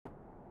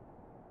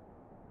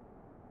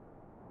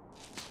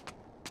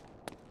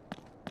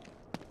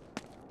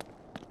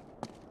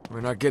We're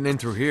not getting in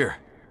through here.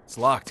 It's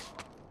locked.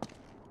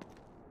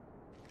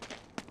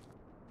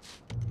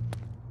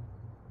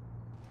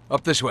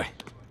 Up this way.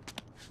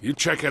 You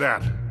check it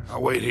out.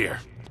 I'll wait here.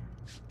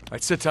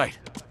 Alright, sit tight.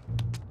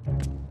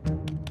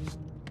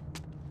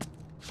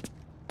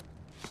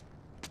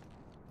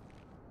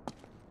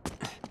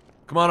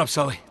 Come on up,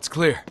 Sully. It's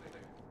clear.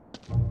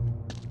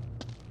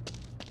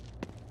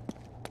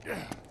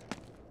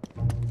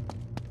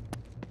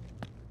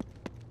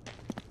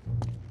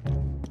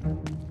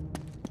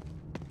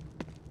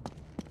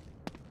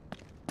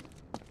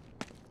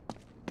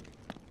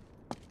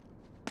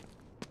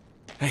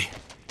 Hey,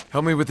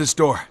 help me with this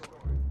door.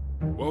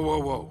 Whoa, whoa,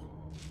 whoa.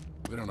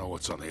 We don't know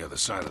what's on the other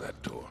side of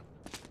that door.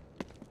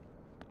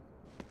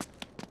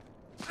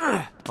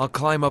 I'll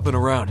climb up and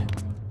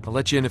around. I'll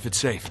let you in if it's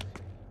safe.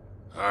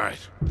 All right.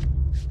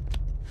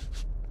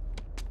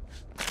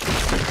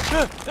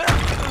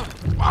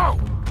 Whoa!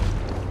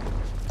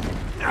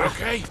 You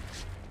okay?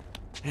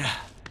 Yeah.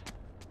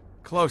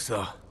 Close,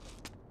 though.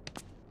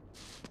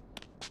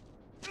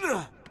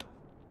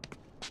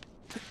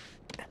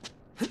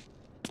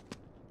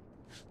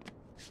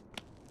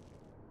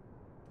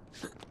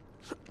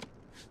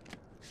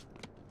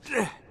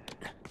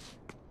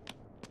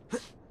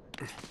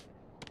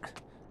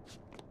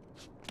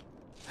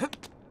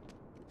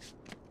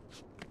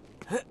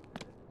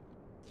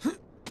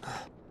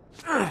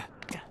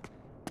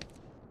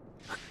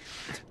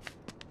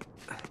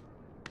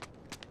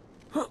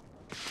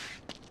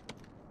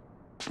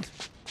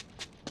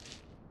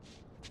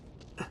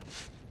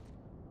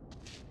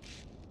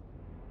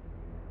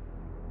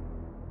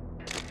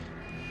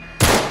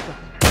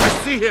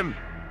 See him!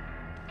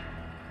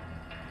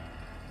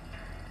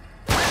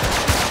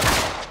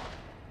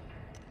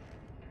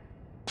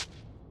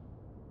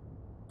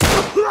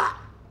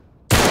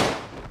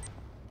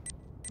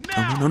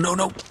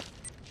 No.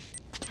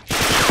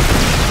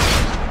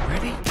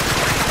 Ready?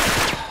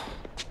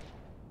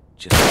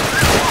 Just...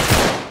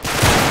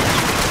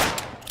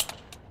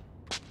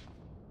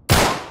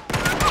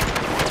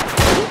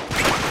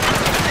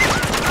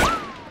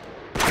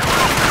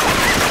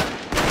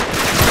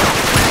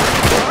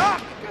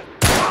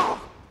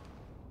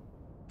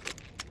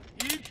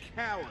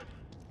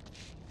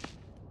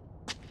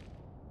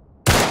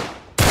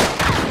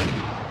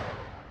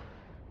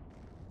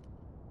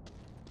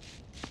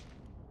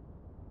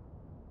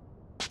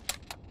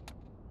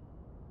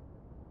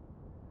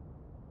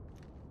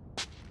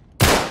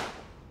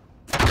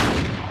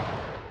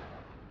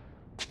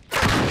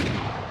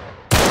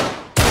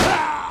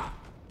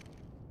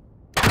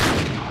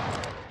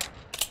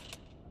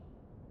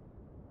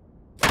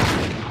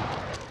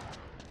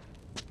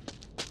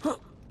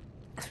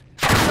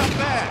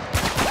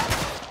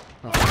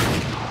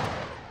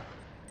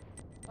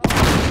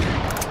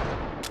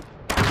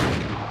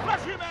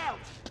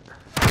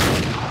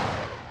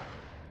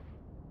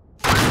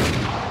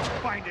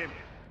 Find him!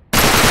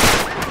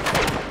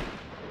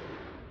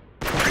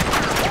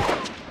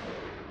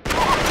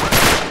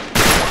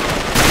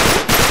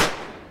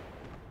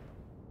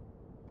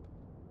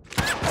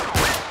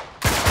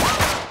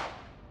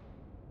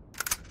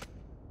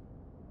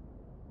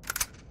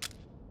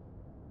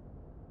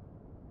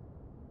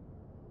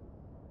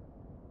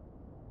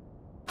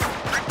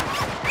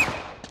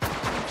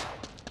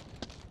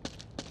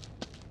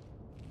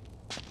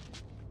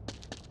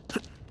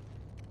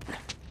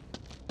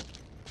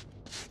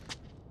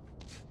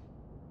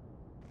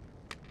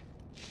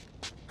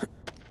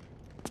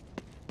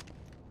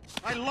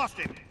 I lost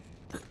him!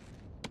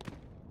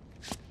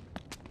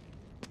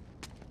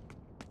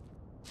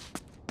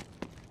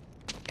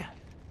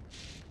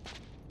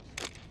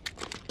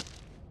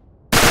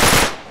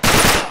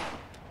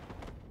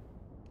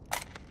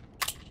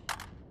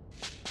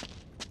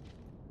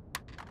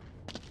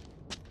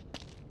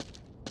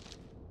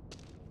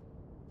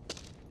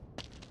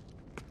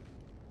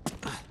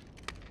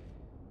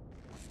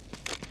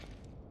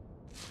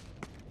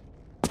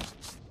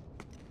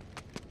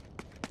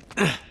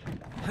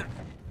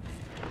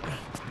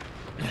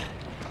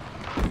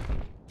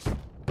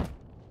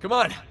 Come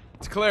on,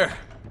 it's clear.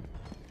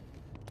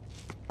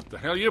 What the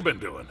hell you been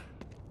doing?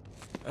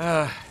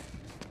 The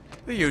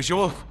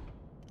usual.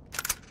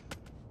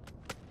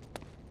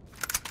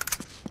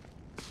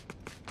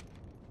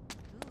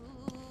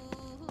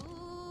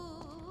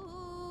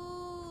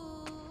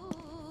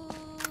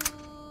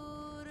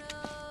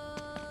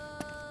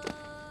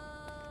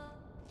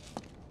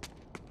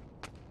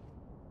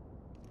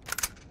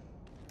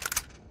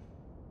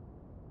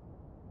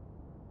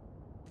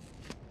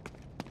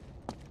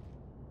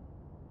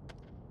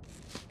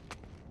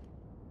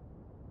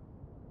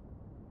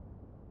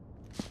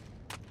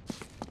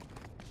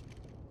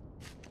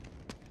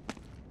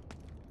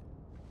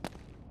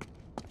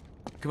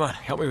 Come on,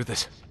 help me with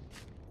this.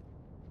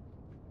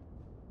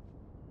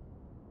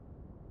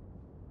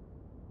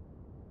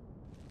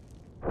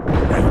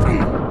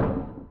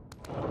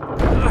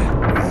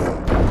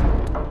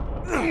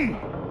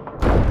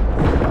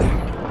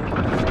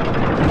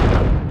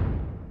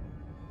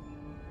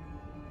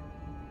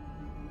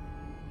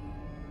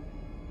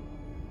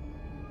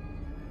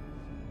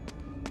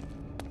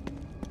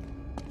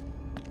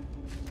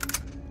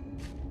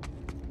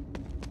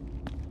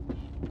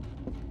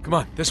 Come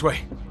on, this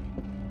way.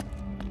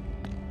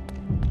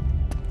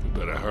 We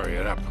better hurry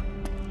it up.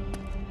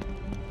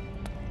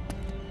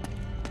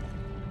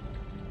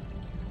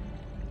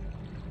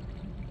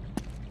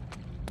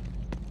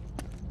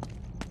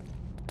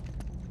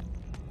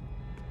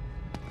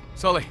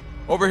 Sully,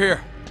 over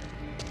here.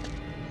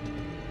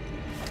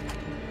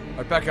 All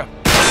right, back up.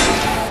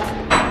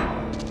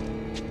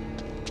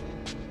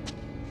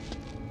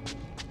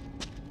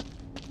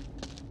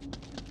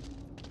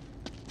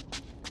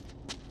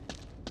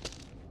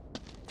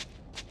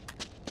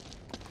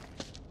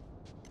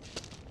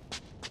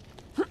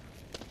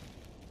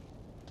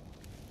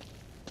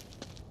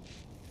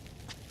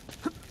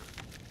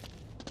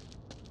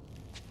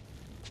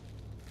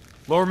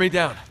 Lower me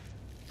down.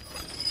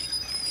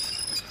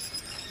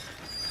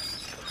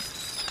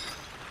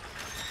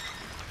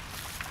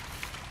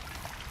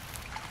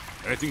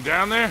 Anything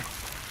down there?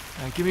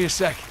 Give me a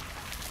sec.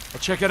 I'll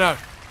check it out.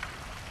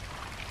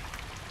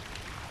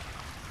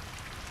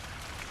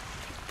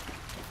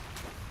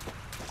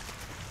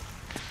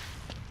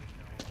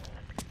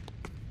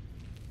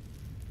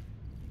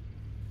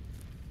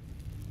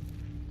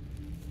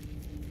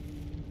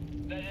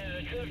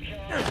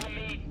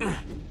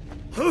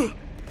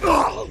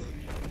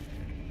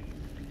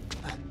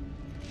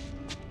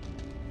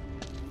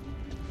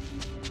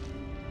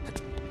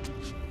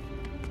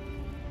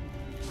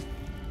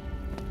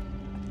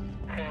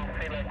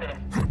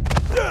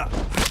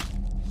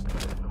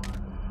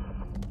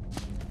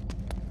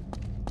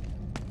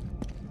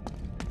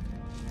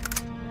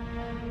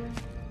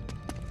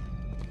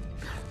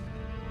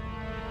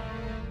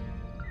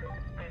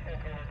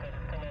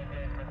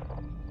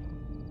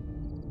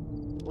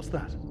 What's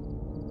that?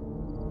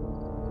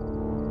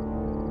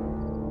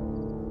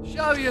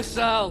 Show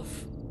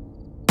yourself!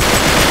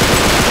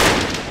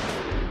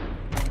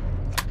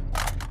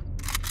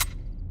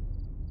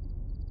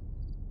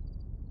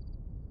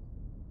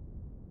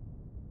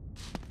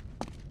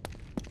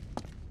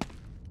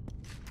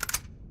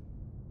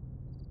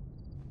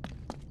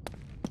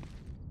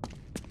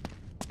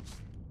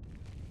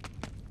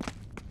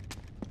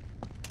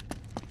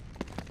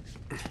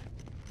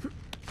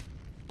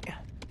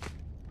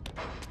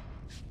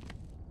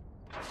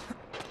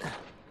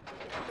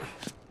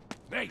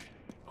 Nate,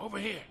 over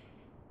here.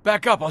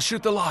 Back up, I'll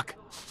shoot the lock.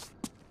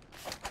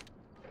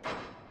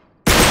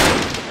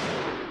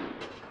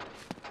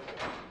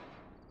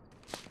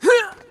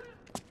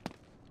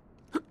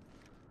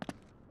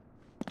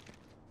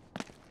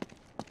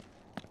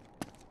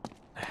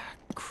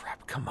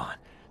 Crap, come on.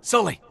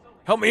 Sully,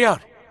 help me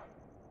out.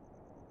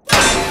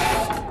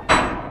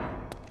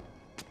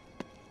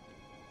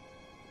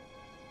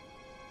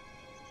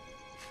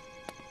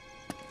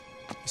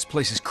 This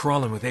place is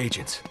crawling with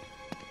agents.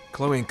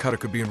 Chloe and Cutter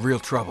could be in real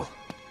trouble.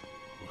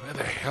 Where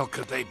the hell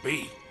could they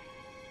be?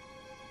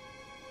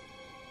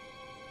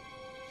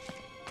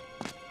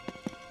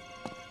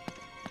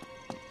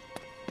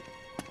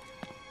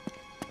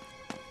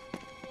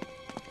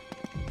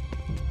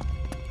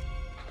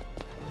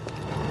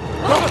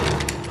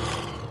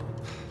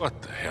 What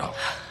the hell?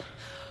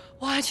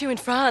 Why aren't you in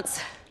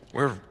France?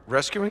 We're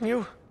rescuing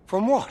you?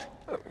 From what?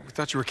 We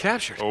thought you were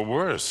captured. Or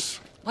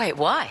worse. Wait,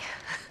 why?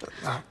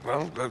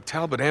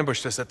 Talbot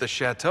ambushed us at the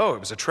chateau. It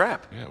was a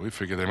trap. Yeah, we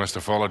figured they must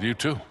have followed you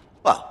too.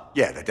 Well,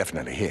 yeah, they're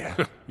definitely here.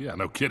 Yeah,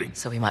 no kidding.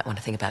 So we might want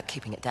to think about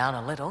keeping it down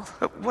a little.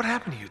 What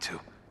happened to you two?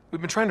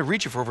 We've been trying to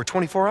reach you for over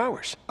 24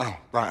 hours. Oh,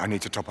 right, I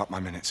need to top up my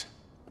minutes.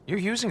 You're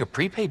using a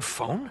prepaid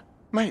phone?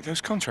 Mate,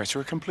 those contracts are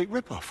a complete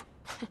rip-off.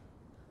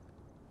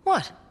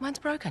 What? Mine's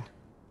broken.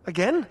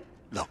 Again?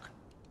 Look,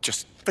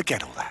 just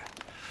forget all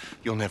that.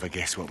 You'll never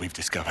guess what we've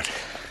discovered.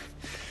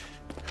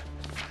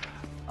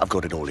 I've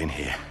got it all in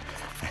here.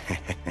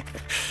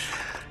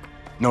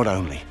 Not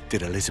only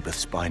did Elizabeth's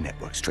spy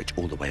network stretch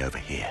all the way over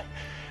here,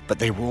 but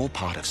they were all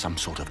part of some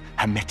sort of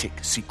hermetic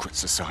secret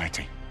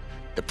society.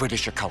 The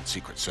British Occult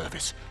Secret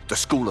Service, the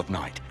School of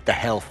Night, the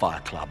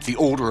Hellfire Club, the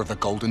Order of the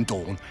Golden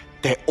Dawn,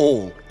 they're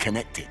all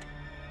connected.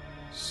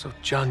 So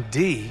John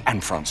Dee...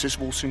 And Francis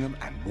Walsingham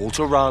and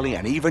Walter Raleigh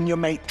and even your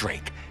mate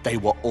Drake, they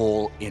were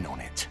all in on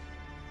it.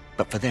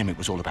 But for them, it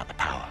was all about the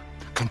power.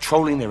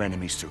 Controlling their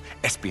enemies through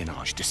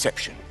espionage,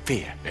 deception,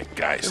 fear. Hey,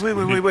 guys.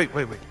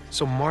 Wait.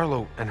 So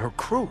Marlowe and her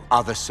crew...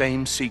 Are the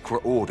same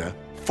secret order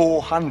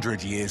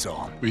 400 years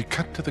on. We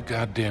cut to the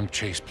goddamn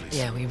chase, please.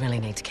 Yeah, we really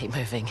need to keep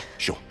moving.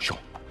 Sure.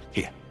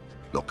 Here,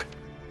 look.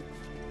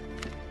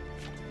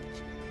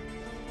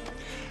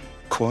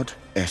 Quod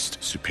est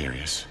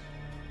superius.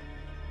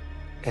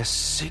 Est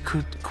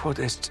sicut quod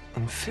est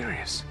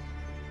inferius.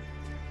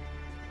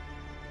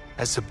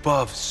 As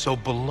above, so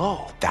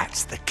below.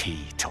 That's the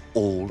key to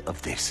all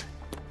of this.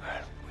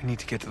 We need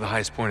to get to the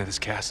highest point of this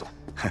castle.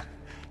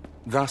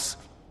 Thus,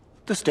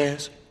 the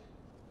stairs.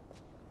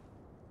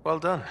 Well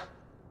done.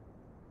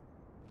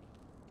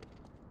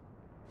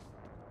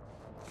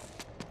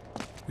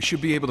 We should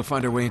be able to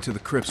find our way into the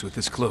crypts with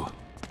this clue.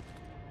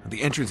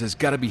 The entrance has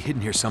got to be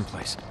hidden here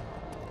someplace.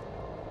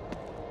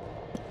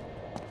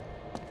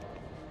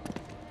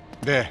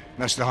 There,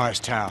 that's the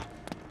highest tower.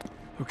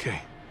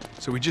 Okay,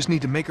 so we just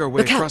need to make our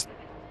way Look out. across...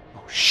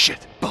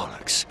 Shit.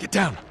 Bollocks. Get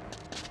down.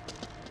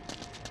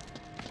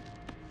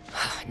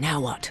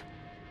 Now what?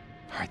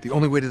 All right, the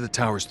only way to the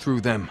tower is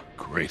through them.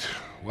 Great.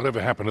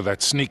 Whatever happened to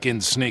that sneak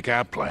in, sneak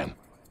out plan?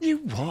 You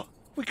what?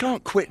 We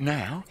can't quit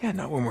now. Yeah,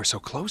 not when we're so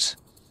close.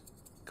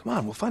 Come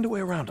on, we'll find a way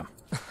around them.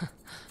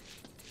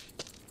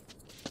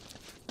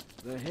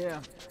 They're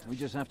here. We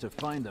just have to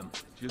find them.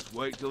 Just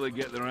wait till they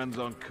get their hands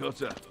on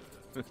Cutter.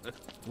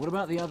 What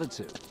about the other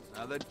two?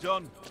 Now they're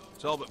done.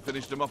 Talbot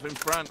finished them off in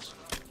France.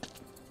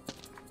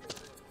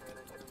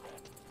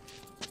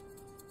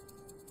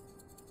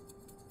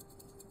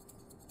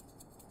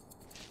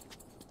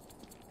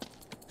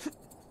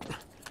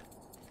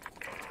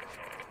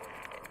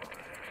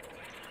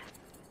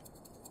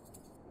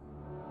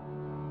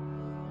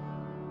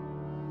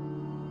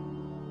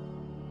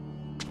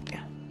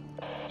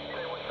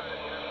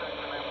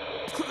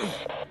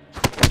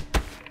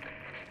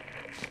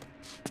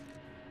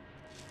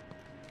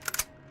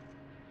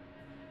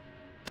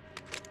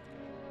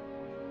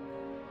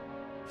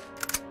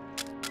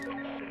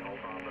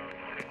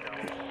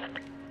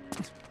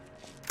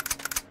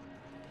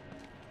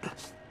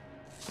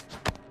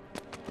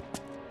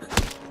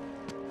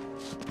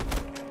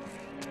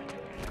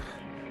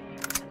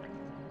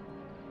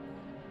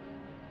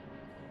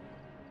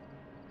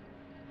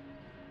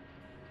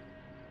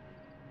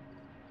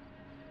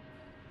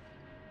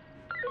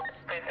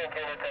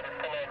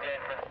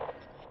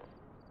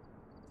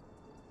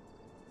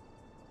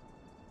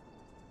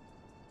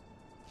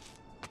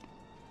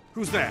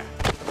 Who's there?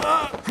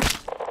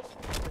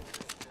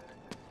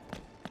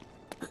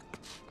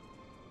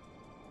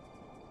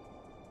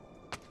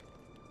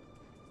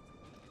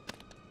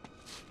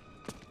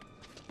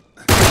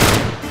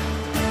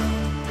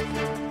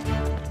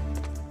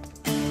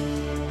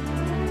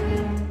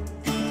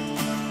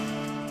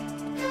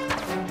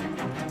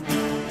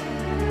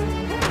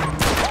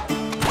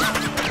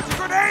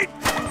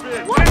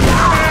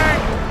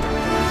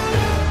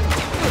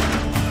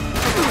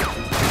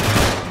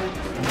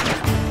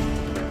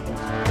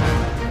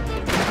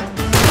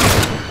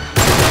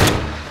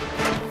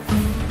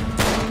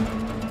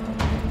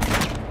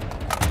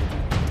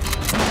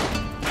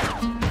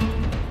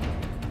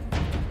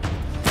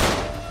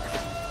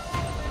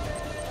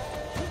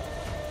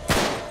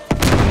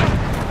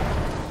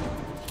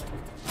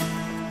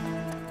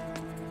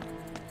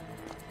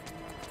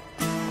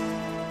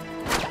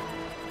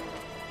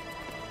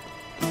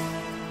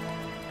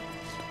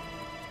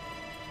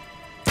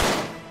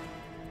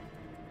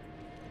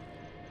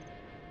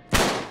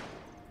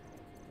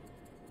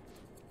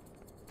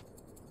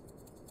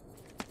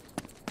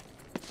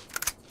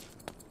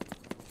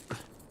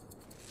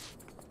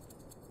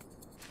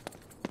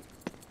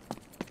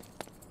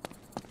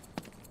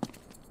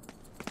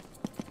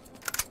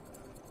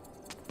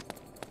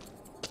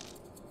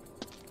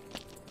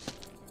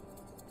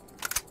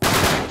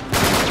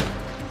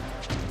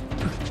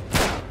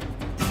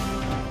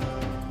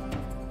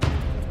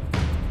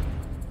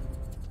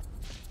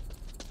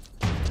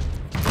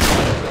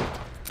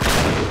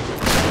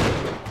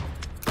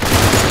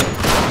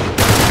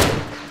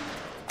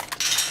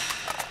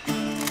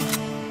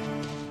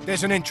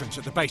 There's an entrance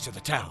at the base of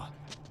the tower.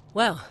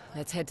 Well,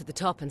 let's head to the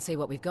top and see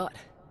what we've got.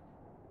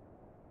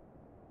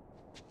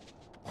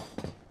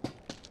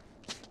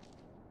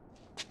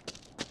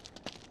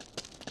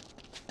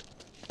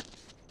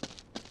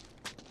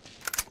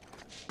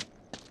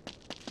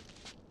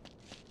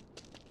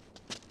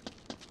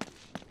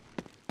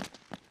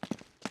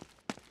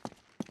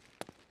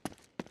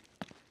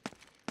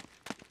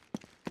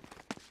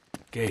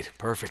 Gate,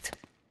 perfect.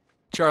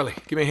 Charlie,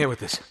 give me a hand with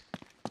this.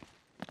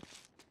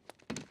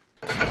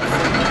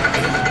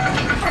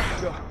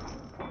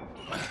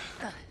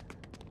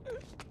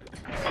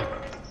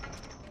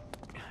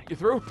 You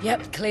through?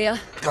 Yep, clear.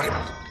 Got it.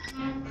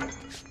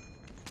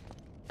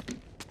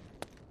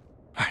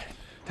 All right,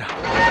 down.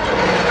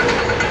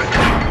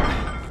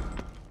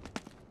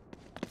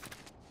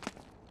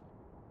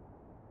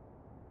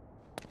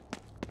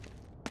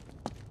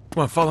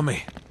 Come on, follow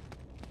me.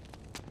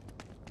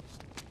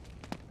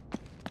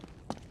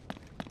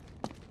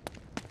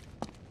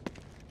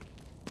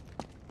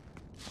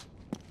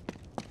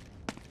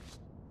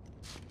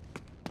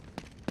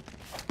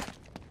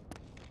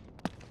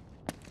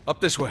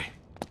 Up this way.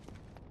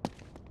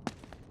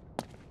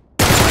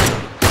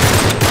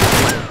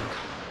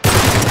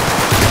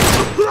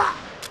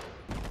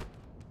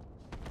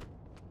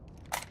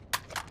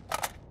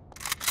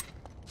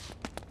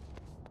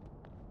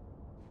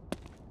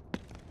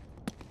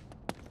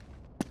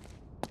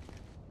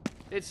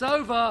 It's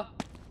over.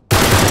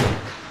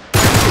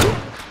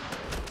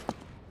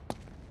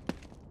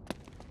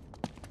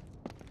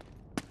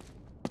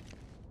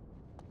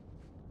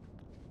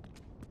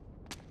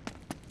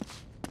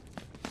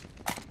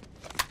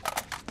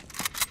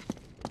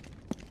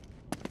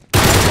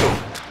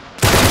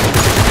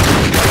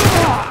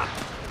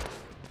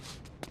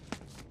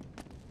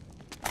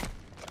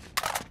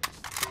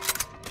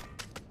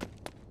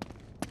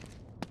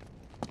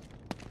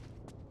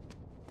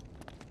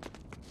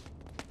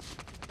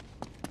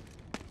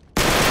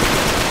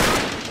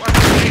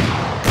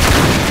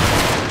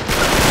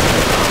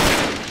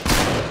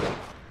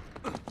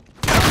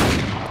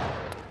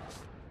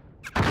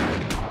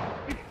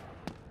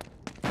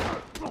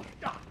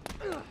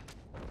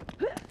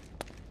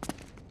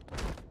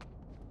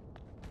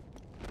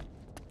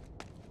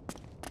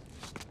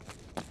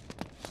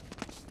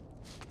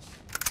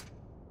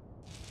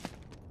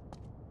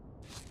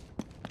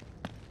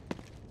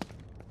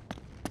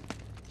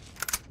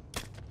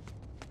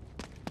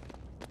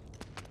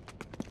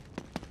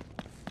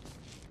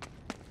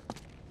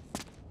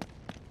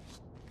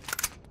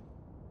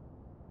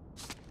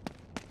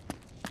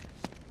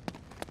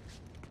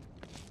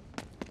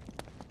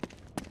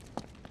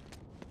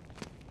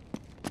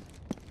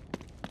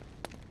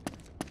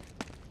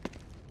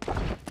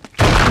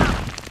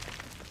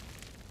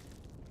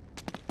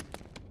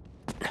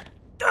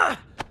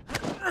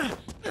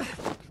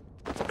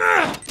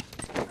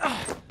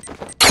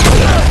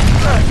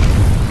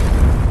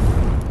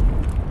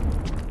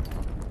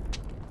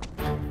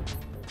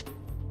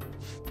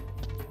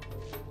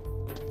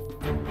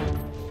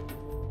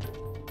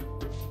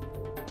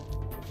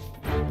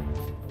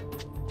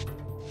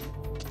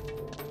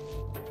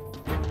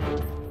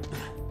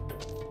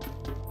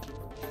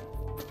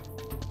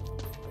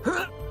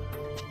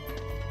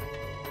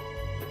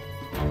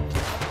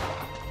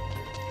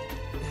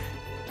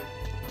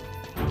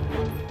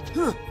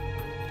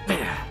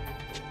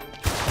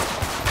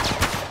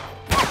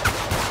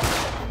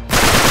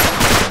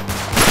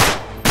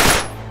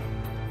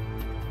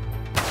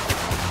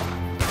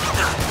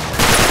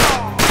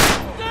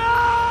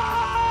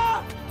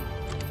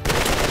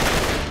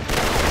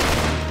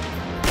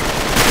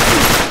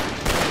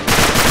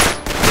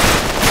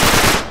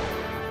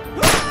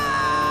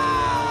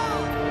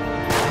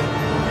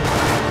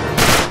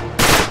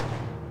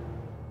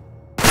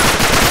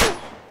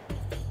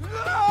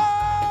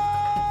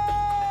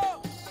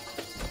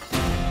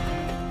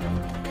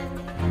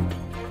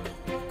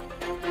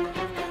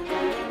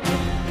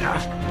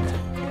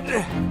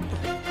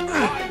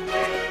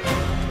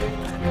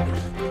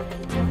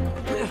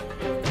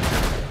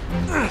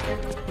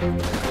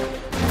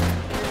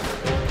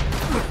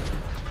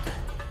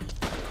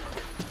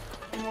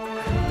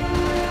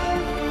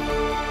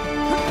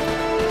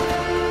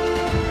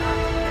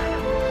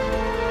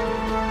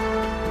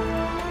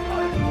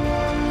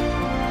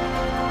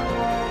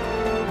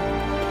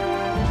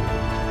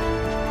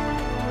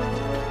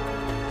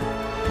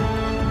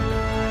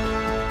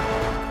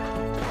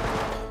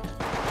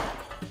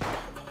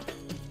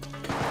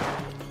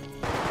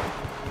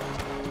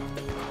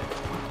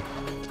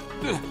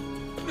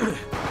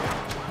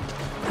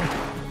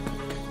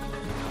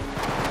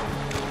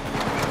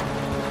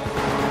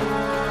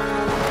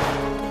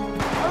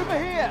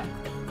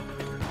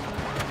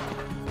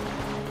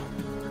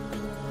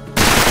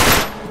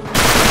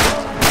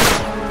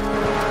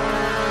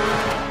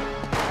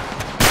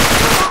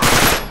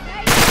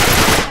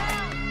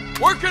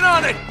 Working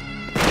on it!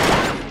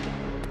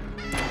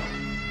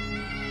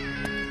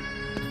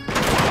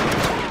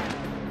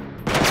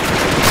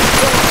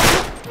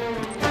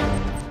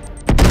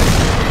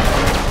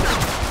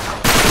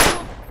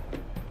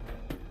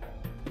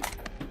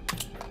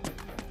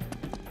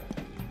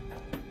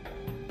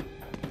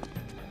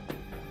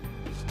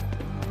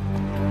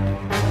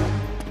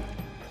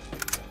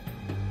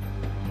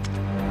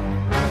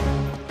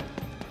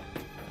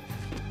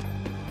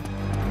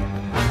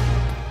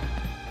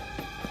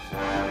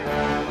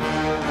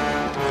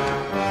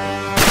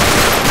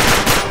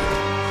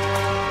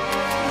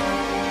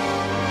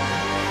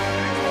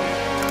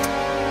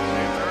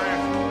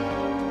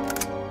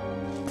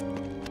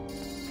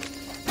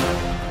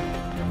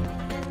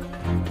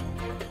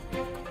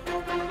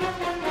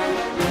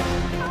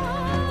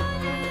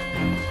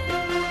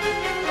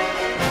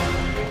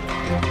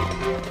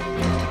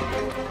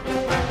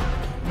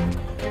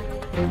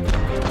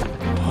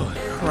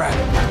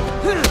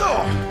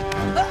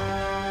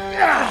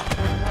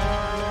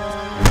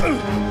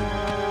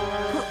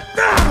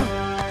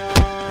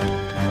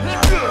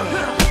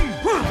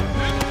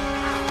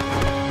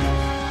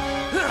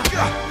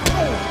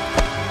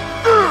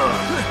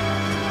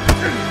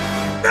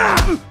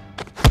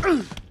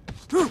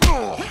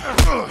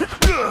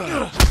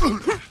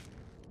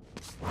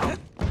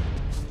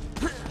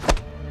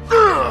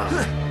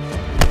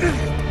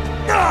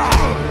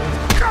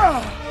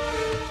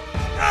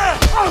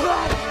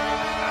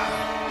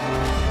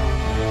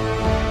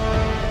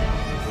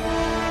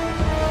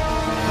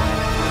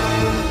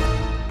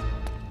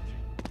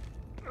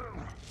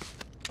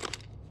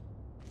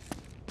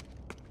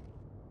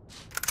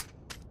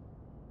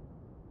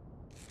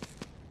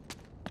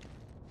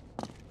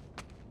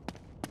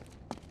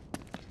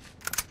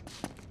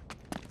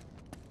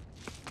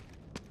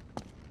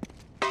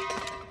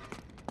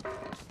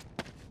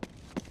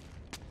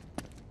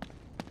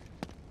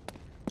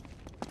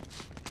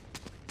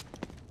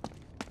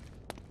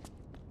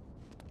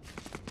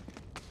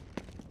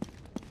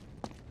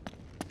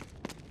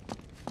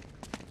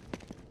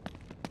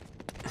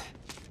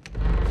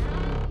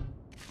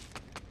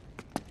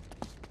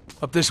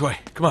 Up this way.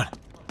 Come on.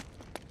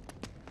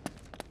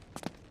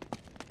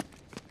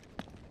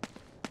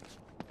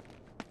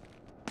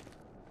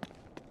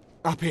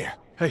 Up here.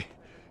 Hey,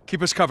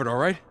 keep us covered, all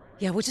right?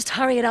 Yeah, we'll just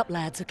hurry it up,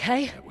 lads,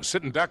 okay? We're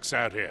sitting ducks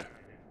out here.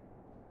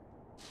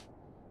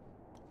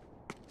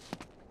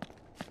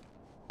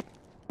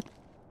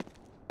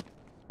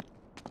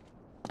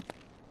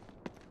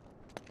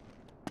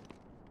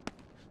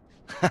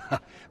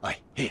 Aye,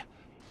 here.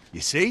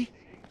 You see?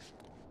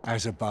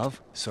 As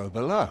above, so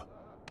below.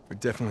 We're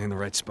definitely in the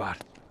right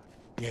spot.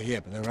 Yeah,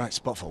 but the right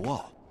spot for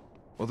what?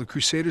 Well, the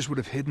Crusaders would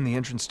have hidden the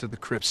entrance to the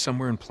crypt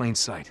somewhere in plain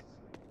sight.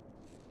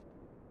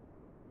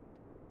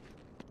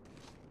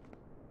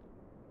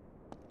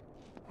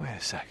 Wait a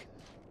sec.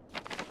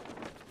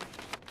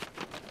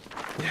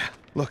 Yeah,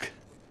 look.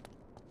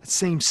 That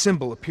same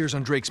symbol appears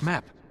on Drake's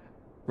map.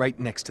 Right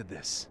next to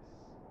this.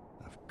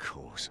 Of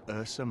course,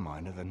 Ursa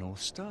Minor, the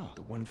North Star.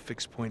 The one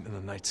fixed point in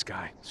the night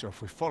sky. So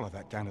if we follow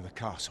that down to the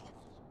castle...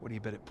 What do you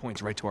bet it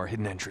points right to our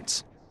hidden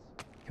entrance?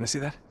 Can I see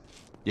that?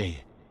 Yeah.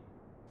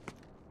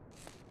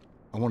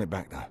 I want it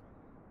back, though.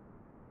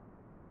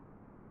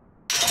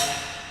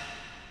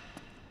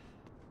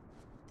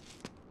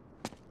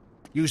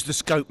 Use the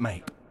scope,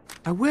 mate.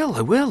 I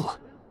will.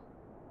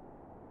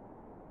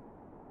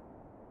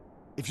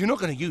 If you're not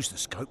going to use the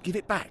scope, give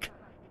it back.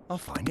 I'll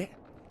find it.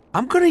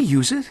 I'm gonna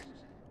use it.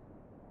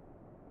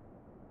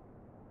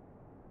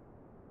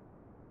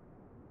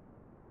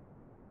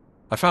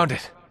 I found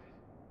it.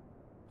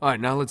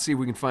 Alright, now let's see if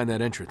we can find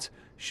that entrance.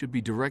 Should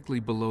be directly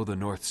below the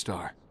North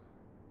Star.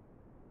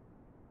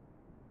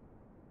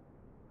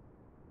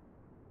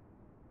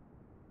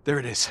 There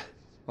it is.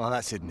 Well,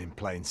 that's hidden in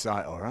plain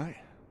sight, all right?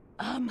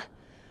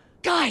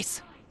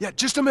 Guys! Yeah,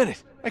 just a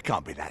minute. It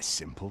can't be that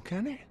simple,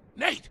 can it?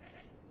 Nate!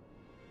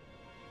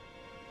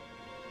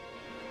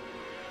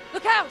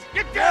 Look out!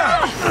 Get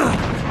down!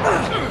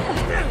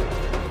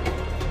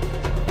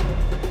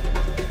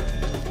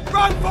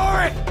 Run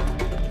for it!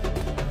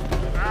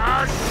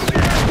 Ah,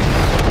 shit!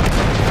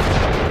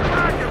 Come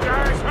on, you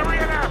guys, hurry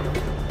it up!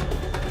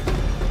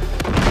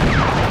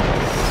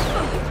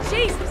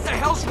 Jesus! What the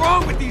hell's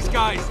wrong with these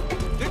guys?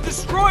 They're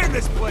destroying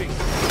this place!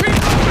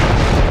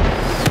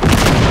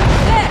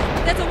 There!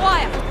 There's a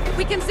wire!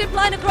 We can zip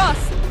line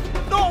across!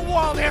 Not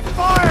while they're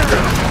firing!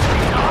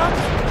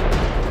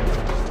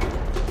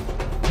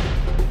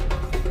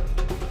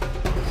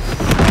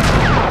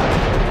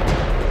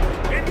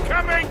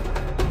 Incoming!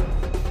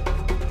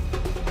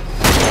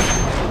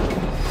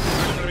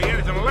 There's gonna be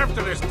anything left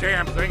of this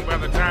damn thing by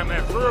the time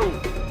they're through.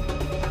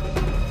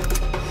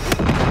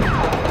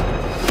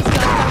 These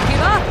guys don't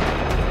give up!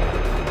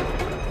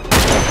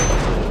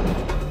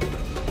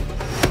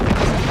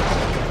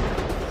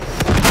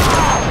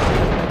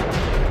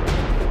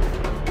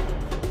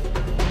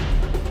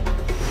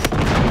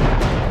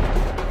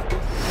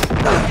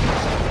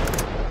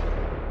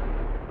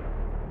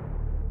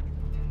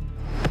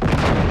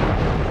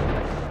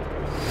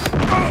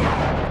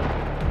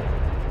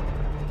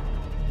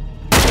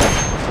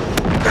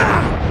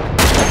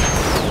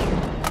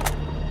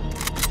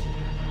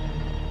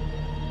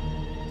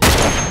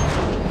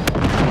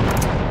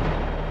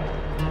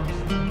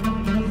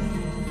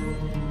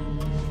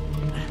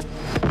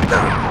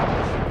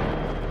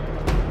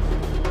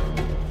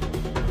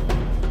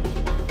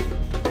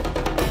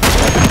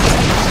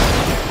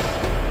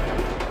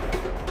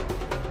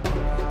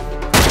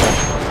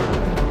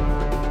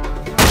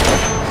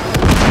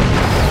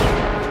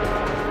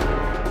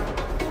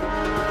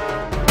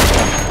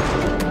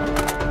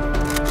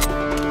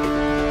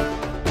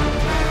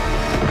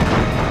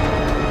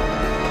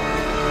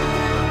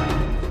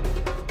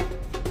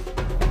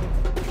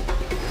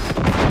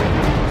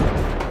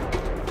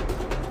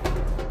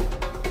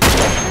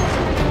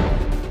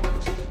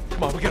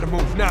 Come on, we gotta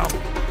move now.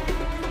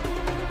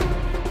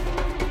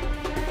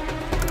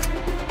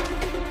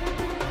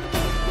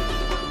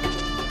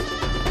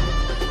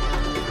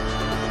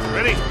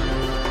 Ready?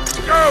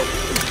 Go!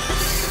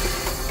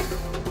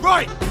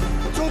 Right!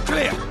 It's all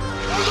clear!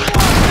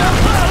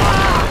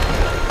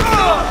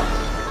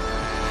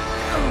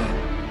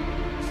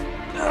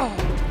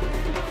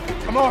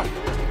 Come on!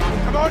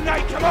 Come on,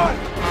 Nate, come on!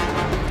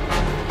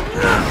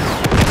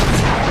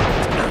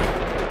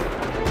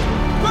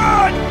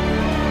 Run!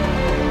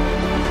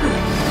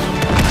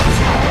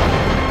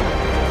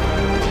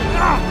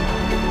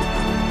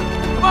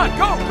 Come on,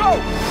 go, go!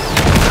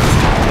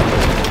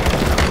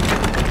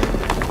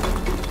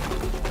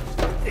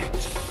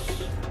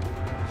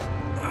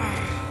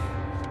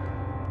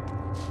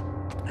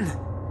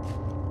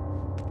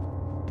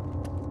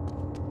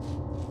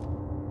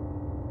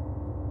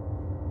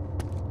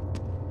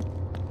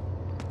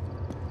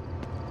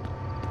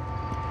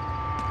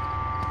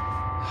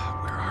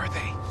 Where are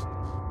they?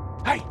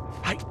 Hey!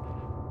 Hey!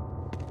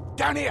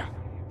 Down here!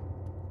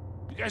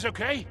 You guys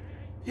okay?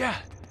 Yeah.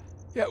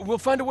 Yeah, we'll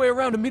find a way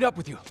around to meet up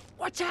with you.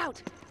 Watch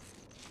out!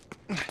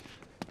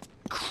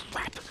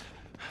 Crap.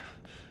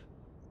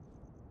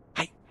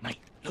 Hey, mate,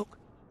 look.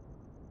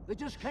 They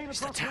just came It's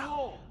the across the tower.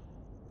 wall.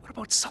 What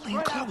about Sully and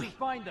Right out Chloe? and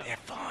find them. They're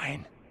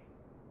fine.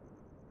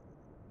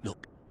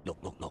 Look.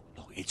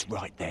 It's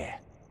right there.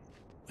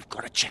 We've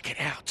got to check it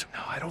out. No,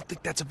 I don't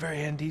think that's a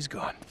very end he's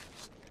gone.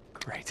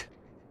 Great.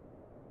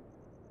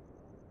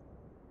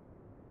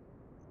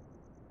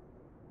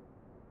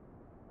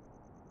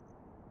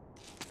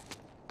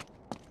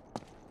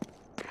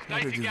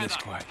 Better do this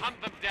quiet.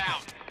 Hunt them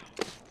down.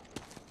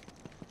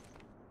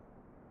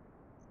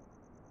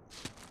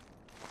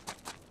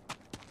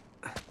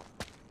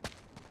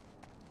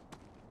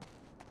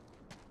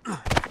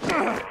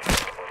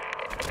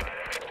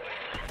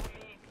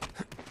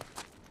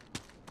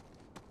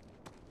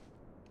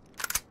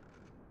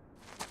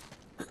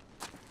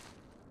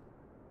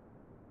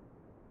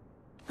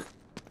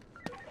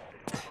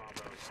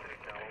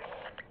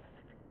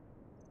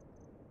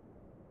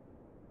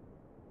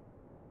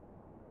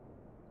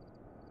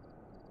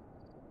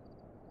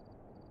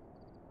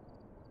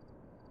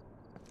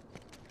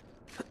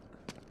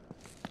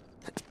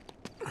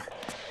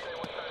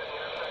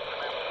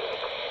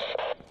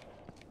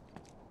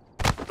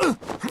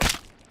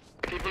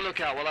 Keep a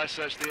lookout while I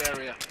search the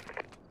area.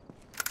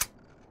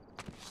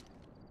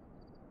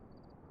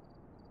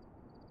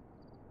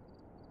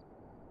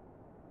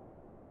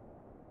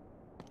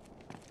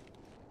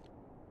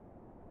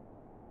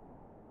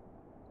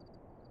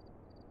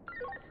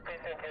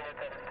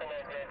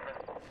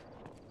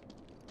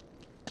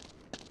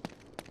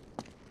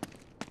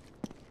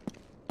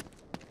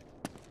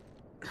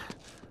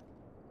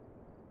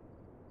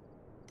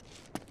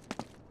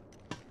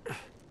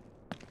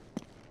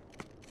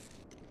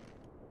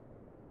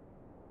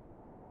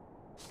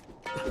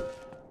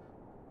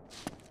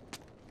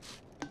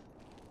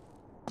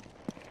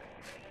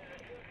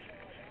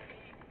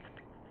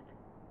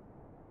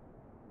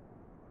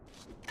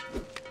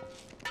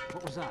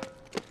 What's that?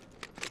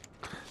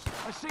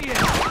 I see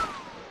it!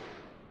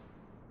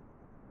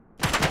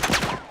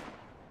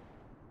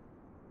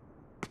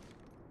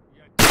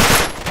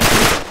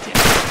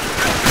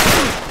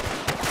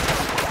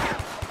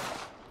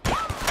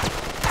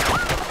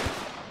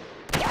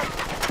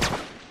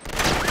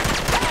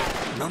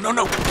 No, no,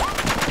 no!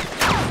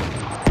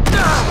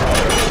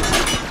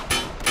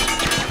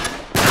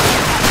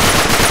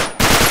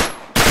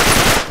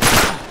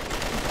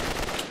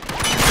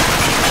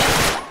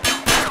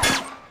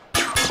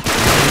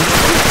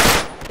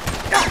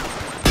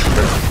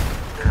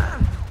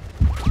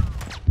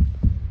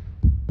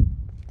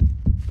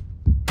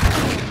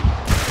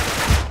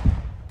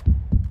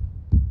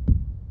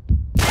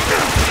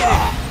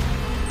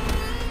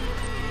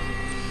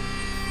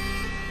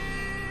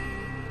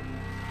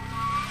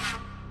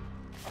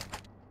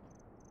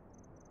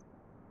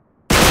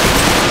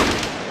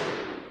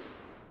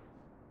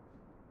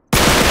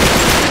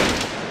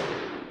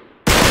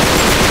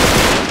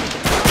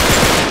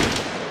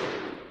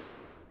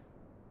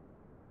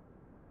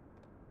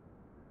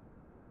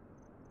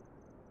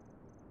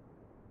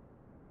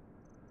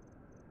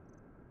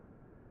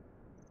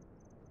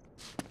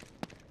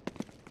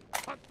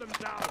 Hunt them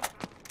down.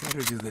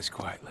 Better do this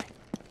quietly.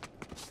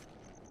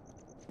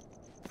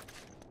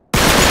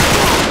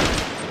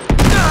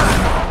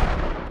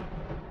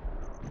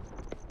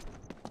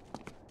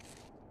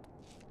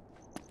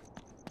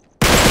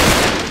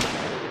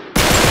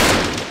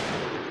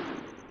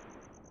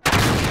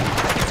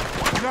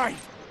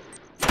 Knife!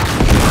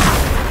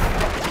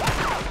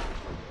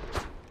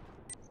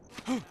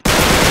 It's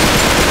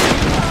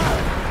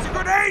a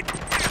grenade!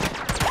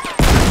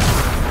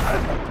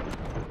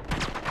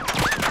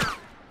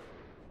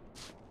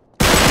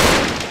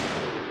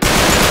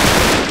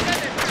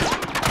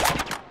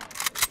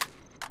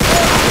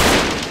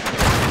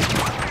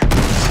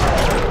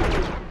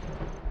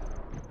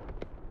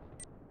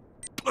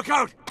 Look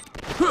out!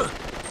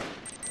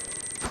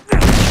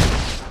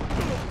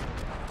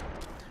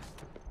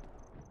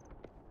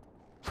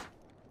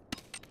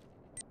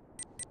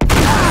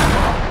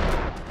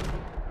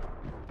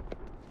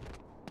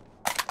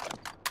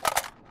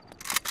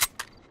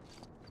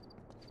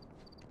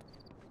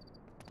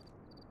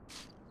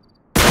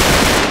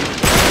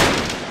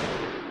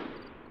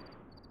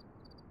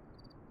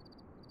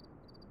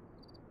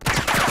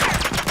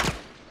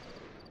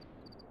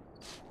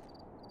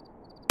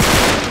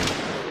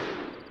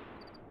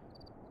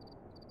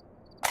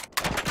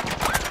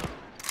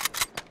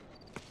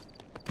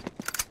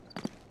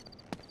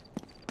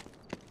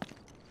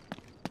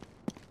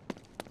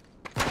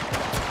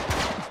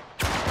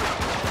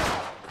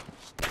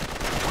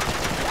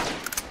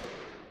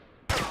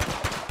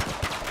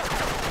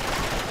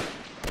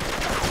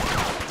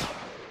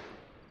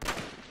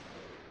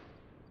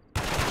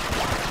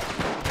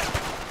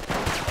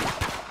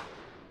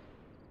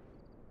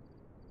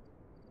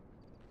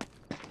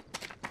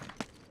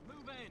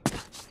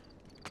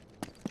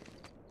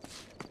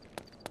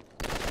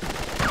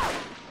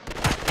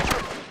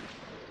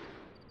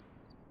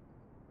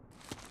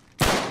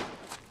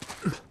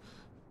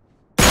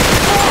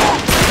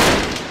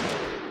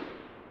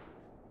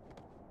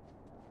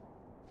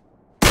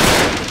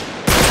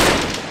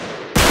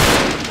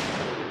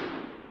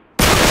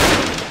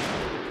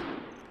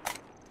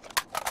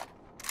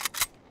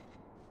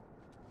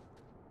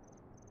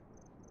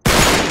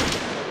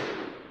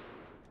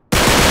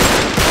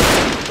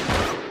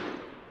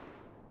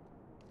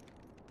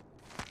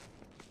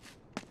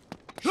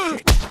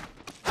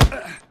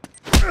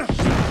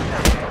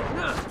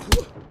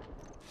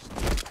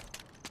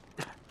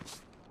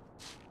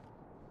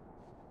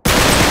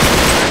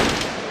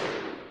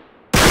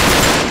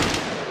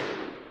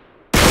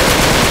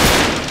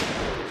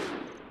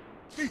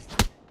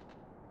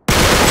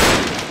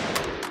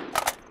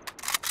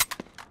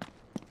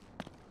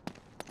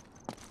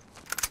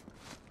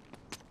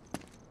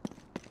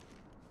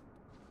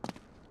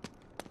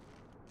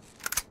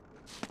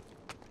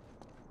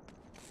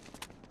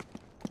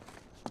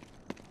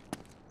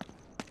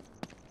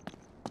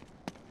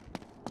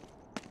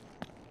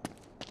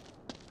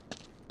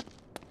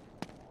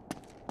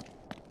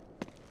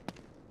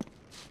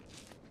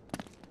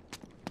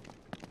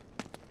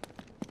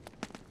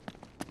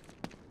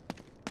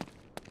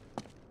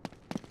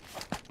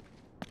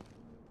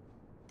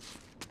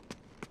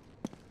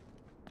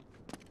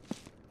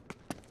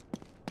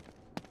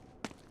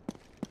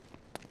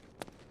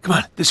 Come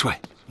on, this way.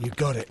 You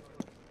got it.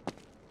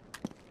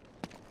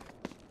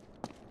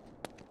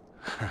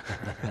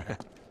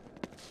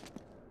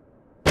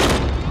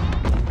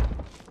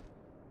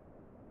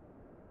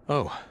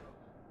 Oh.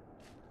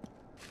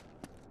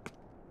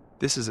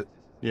 This is a...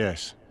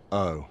 Yes.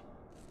 Oh.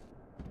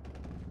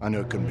 I knew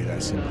it couldn't be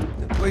that simple.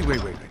 Wait.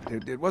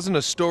 It wasn't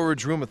a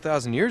storage room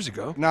 1,000 years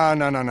ago. No,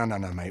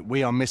 mate.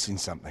 We are missing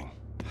something.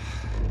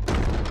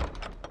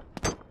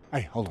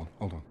 Hey, hold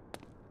on.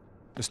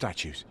 The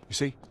statues, you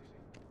see?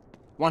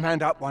 One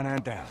hand up, one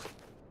hand down.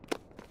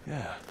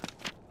 Yeah.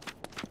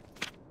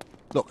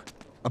 Look,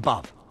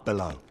 above,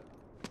 below.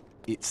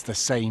 It's the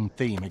same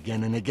theme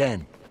again and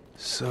again.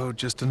 So,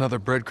 just another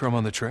breadcrumb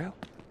on the trail?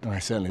 Oh,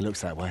 it certainly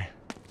looks that way.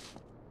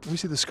 Let me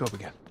see the scope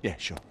again. Yeah,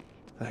 sure.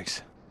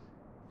 Thanks.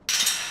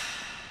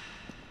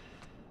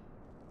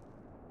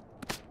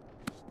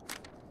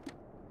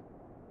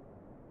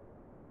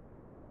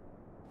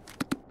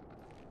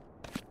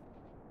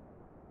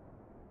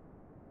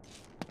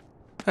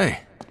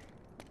 Hey,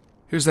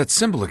 here's that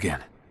symbol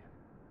again.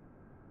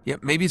 Yeah,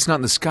 maybe it's not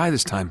in the sky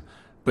this time,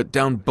 but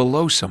down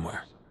below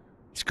somewhere.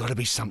 It's got to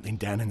be something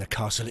down in the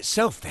castle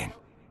itself, then.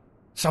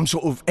 Some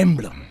sort of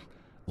emblem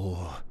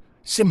or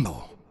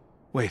symbol.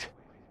 Wait.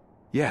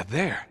 Yeah,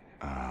 there.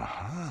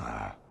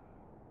 Aha.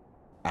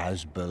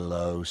 As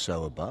below,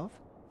 so above?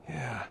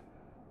 Yeah.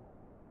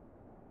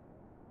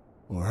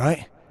 All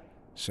right.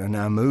 So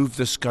now move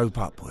the scope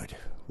upward.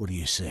 What do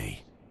you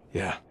see?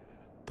 Yeah.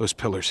 Those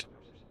pillars.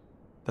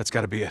 That's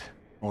gotta be it.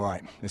 All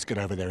right, let's get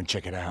over there and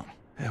check it out.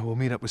 Yeah, we'll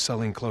meet up with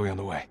Celý and Chloe on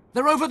the way.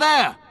 They're over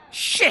there!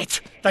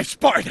 Shit! They've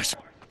spotted us!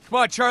 Come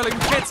on, Charlie, we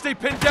can't stay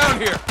pinned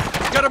down here.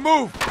 We gotta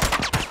move.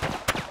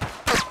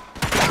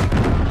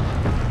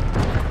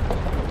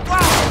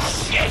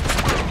 Oh, shit!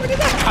 Where did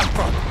that come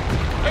from?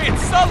 Hey,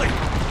 it's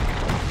Celý!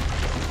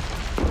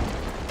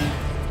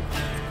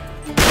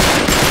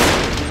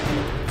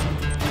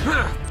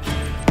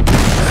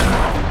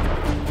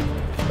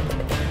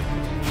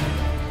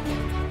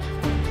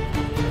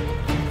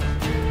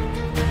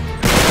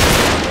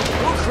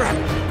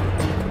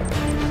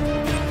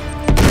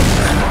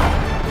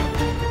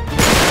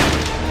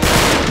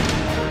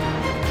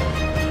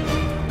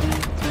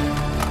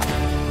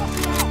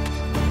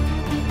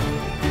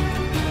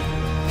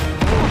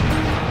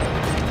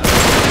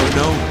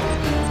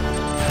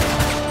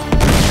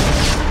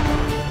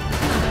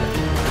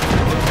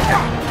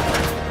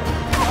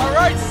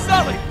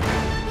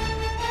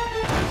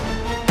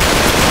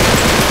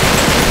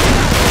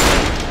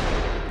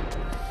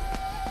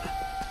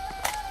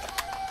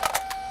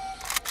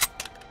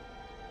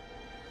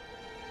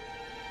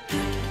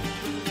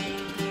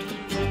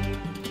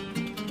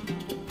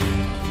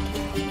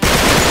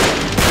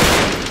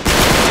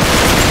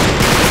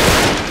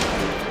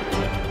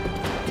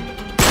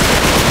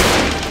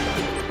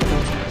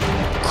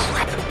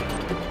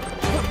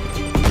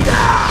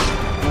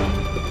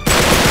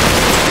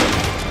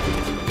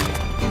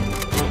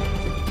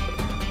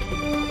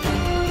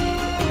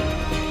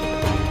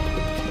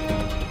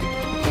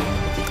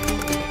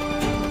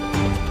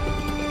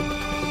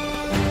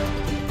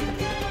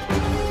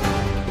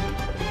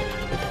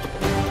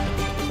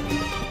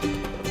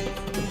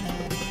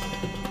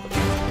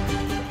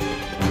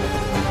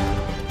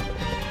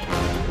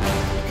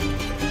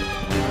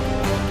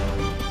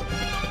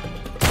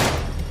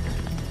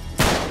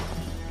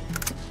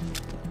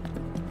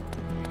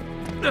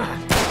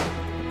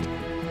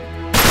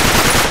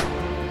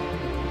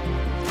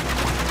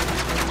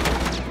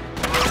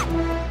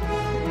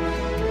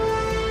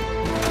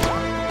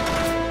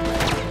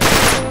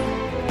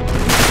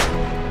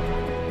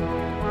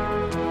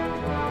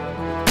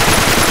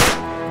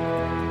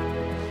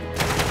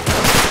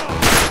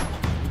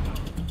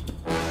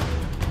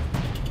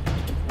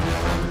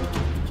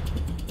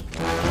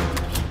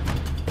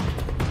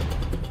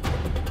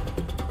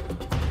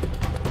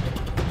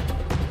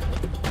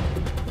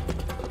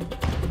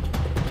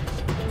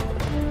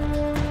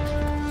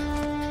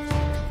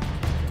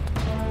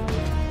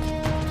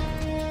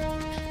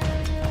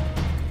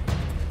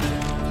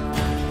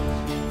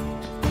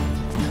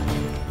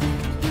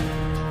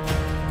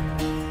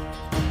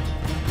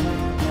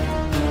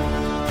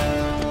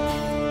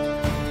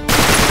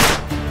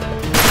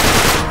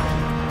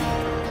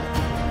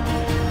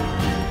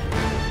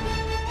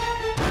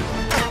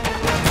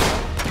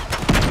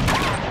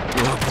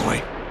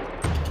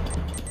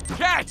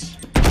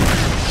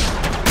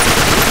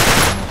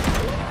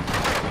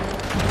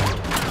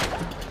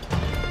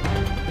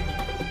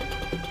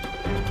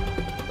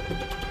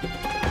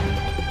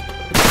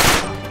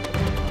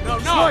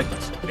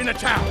 In the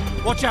town.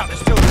 Watch out, there's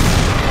two.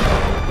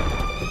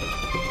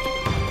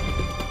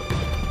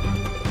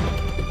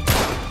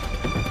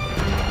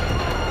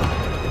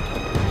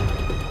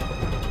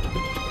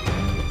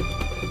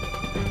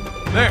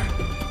 There.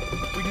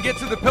 We can get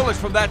to the pillars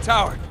from that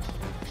tower.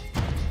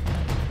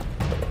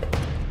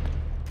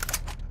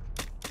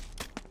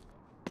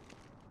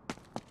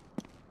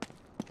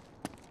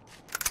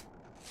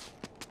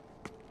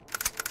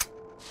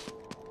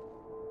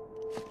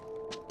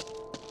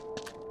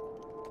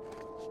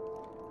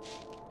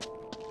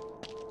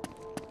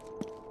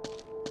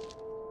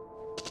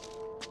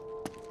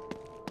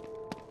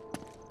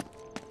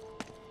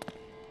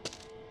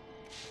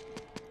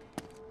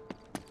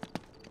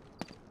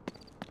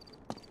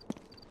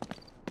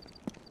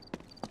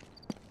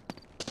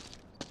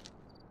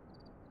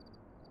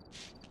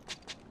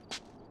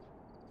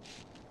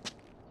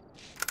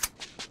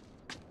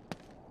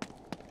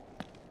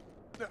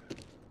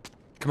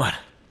 Come on.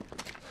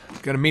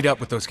 Gotta meet up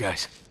with those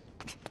guys.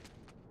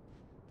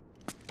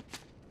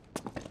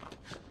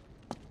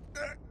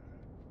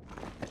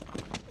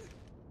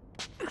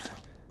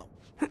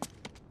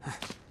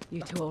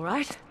 You two all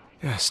right?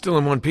 Yeah, still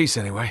in one piece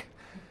anyway.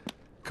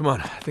 Come Come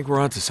on, I think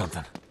we're onto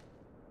something.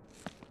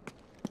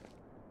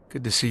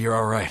 Good to see you're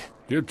all right.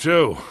 You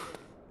too.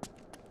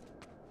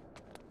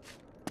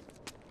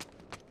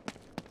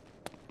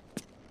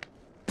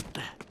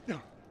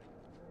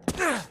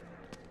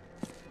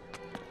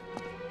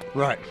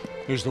 Right,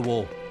 here's the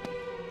wall.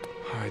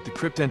 All right, the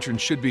crypt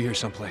entrance should be here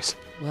someplace.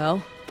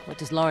 Well, what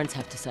does Lawrence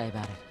have to say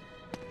about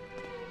it?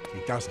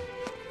 He doesn't.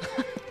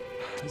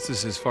 This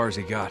is as far as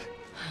he got.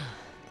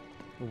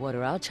 Well, what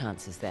are our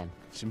chances then?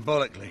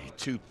 Symbolically,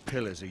 2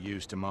 pillars are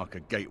used to mark a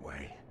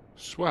gateway.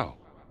 Swell.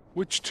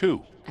 Which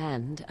 2?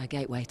 And a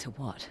gateway to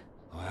what?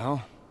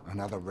 Well,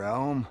 another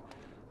realm,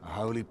 a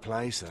holy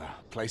place, a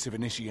place of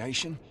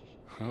initiation.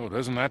 Oh,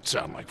 doesn't that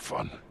sound like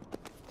fun?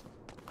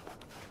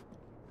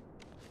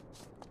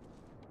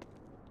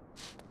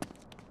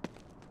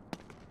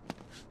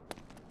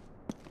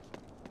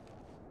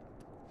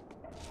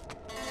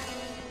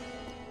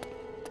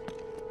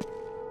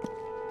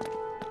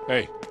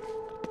 Hey,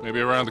 maybe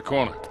around the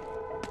corner.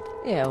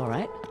 Yeah, all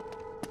right.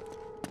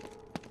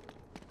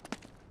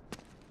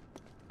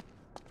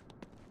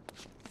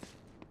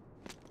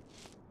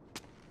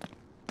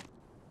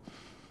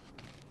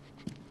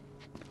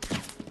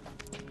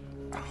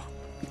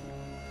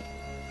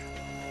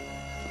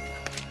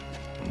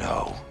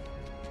 No.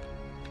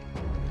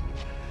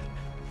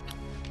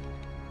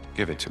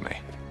 Give it to me.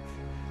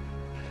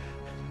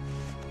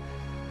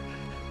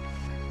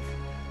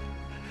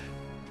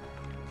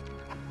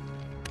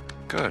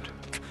 Good.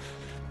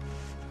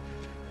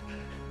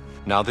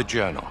 Now the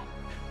journal.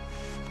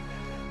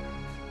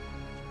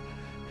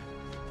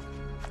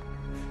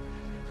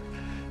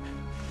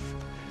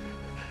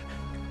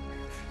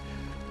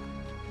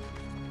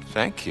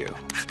 Thank you.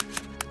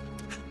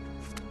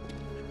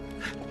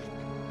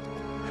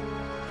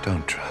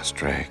 Don't trust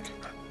Drake.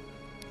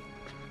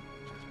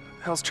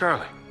 Hell's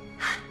Charlie?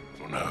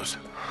 Who knows?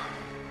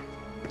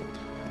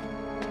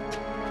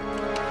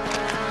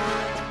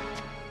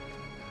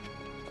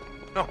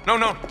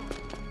 No.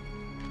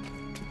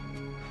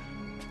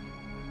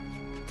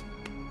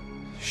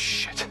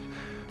 Shit.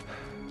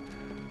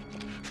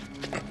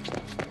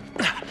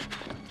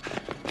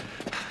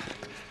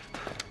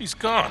 He's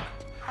gone.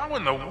 How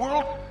in the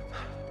world?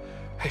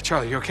 Hey,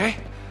 Charlie, you okay?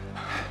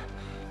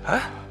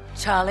 Huh?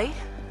 Charlie?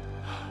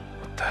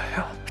 What the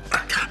hell?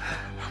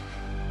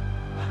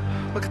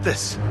 Look at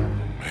this.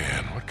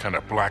 Man, what kind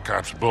of Black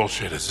Ops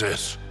bullshit is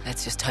this?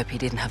 Let's just hope he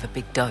didn't have a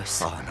big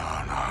dose. Oh, no.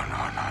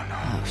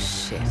 Oh,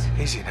 shit.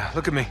 Easy now.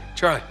 Look at me.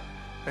 Charlie,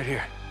 right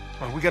here.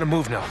 Come on, we gotta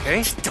move now,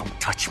 okay? Don't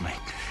touch me.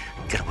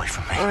 Get away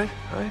from me. All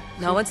right.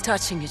 No one's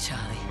touching you,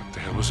 Charlie. What the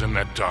hell was in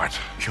that dart?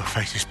 Your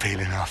face is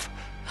peeling off.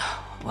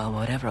 Well,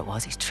 whatever it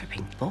was, he's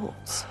tripping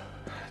balls.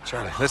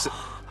 Charlie, listen.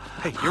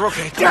 Hey, you're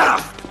okay.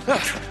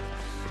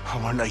 I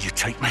won't let you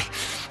take me.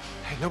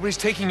 Hey, nobody's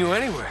taking you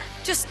anywhere.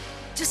 Just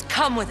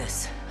come with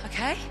us,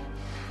 okay?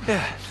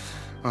 Yeah.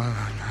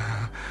 Oh,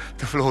 no.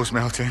 The floor's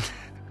melting.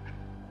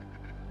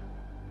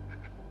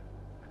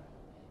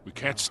 We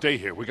can't stay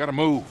here. We gotta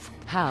move.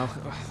 How?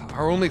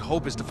 Our only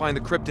hope is to find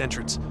the crypt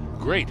entrance.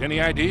 Great.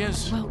 Any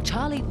ideas? Well,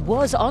 Charlie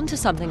was onto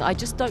something. I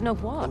just don't know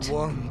what. The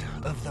wand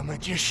of the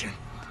magician.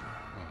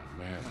 Oh,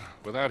 man.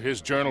 Without his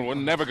journal, we're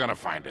never gonna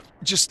find it.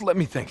 Just let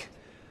me think.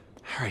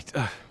 All right,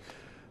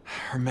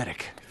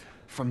 hermetic.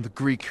 From the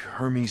Greek,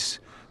 Hermes,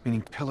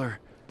 meaning pillar.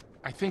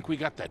 I think we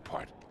got that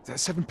part. Is that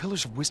 7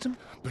 pillars of wisdom?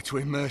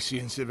 Between mercy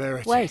and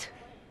severity.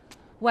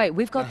 Wait,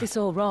 we've got this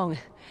all wrong.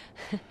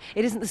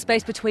 It isn't the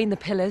space between the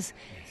pillars.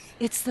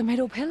 It's the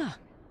middle pillar.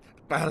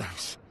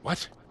 Balance.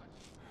 What?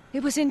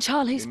 It was in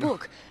Charlie's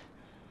book.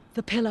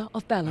 The pillar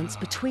of balance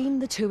between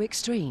the 2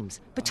 extremes.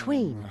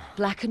 Between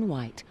black and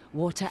white,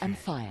 water and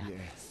fire,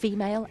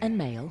 female and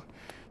male.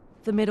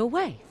 The middle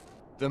way.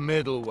 The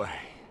middle way.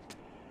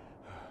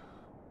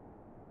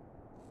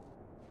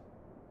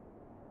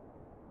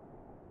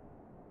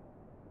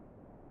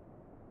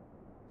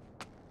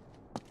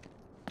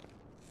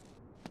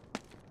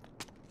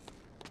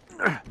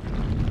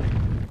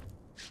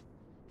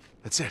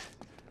 That's it.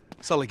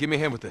 Sully, give me a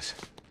hand with this.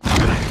 All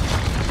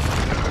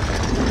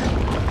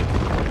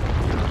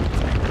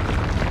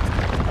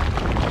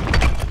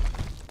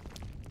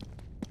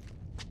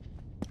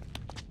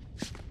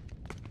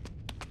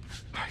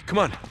right, come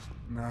on.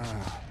 No.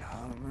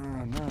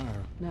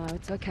 No,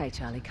 it's okay,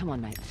 Charlie. Come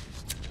on, mate.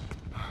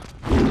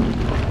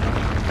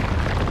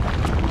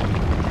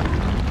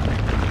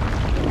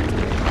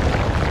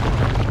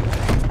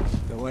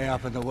 The way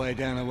up and the way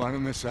down are one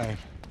and the same.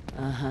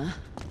 Uh-huh.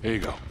 Here you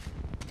go.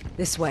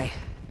 This way.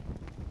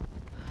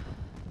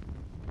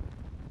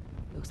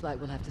 Looks like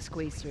we'll have to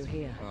squeeze through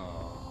here.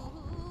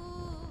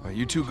 All right,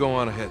 you two go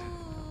on ahead.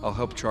 I'll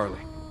help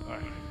Charlie. All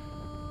right.